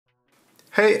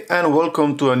Hey and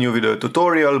welcome to a new video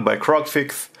tutorial by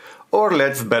Crocfix, or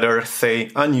let's better say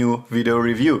a new video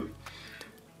review,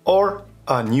 or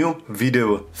a new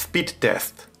video speed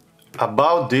test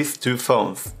about these two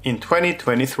phones in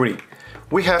 2023.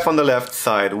 We have on the left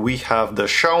side we have the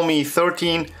Xiaomi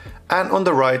 13 and on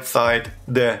the right side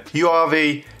the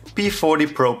HUAWEI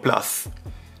P40 Pro Plus,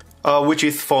 which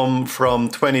is from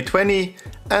 2020,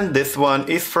 and this one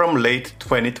is from late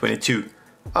 2022.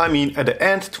 I mean at the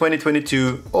end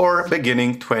 2022 or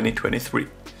beginning 2023.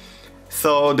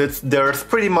 So there's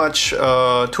pretty much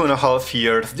 2.5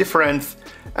 years difference,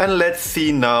 and let's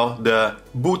see now the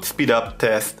boot speed up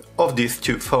test of these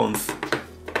two phones.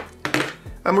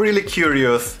 I'm really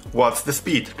curious what's the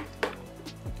speed.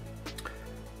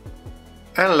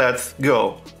 And let's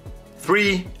go.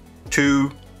 3,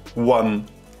 2, 1,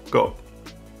 go.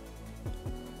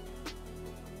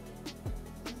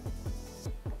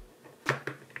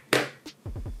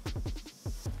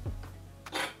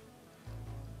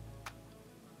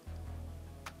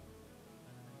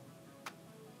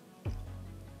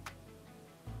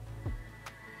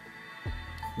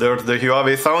 There's the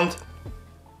HUAWEI sound,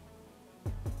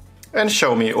 and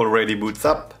Xiaomi already boots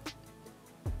up,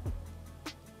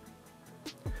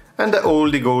 and the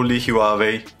oldie goldie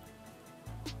HUAWEI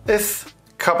is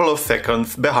a couple of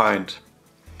seconds behind.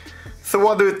 So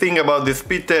what do you think about this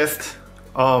speed test?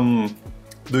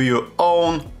 Do you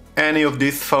own any of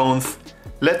these phones?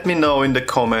 Let me know in the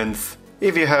comments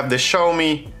if you have the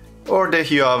Xiaomi or the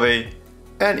HUAWEI,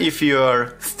 and if you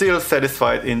are still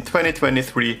satisfied in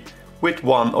 2023 with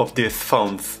one of these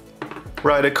phones.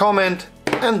 Write a comment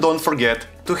and don't forget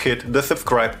to hit the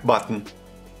subscribe button.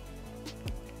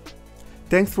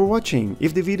 Thanks for watching.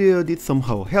 If the video did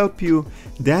somehow help you,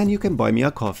 then you can buy me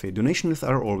a coffee. Donations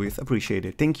are always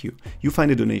appreciated. Thank you. You find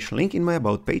the donation link in my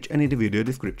about page and in the video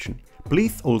description.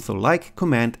 Please also like,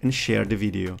 comment and share the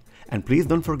video. And please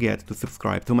don't forget to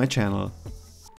subscribe to my channel.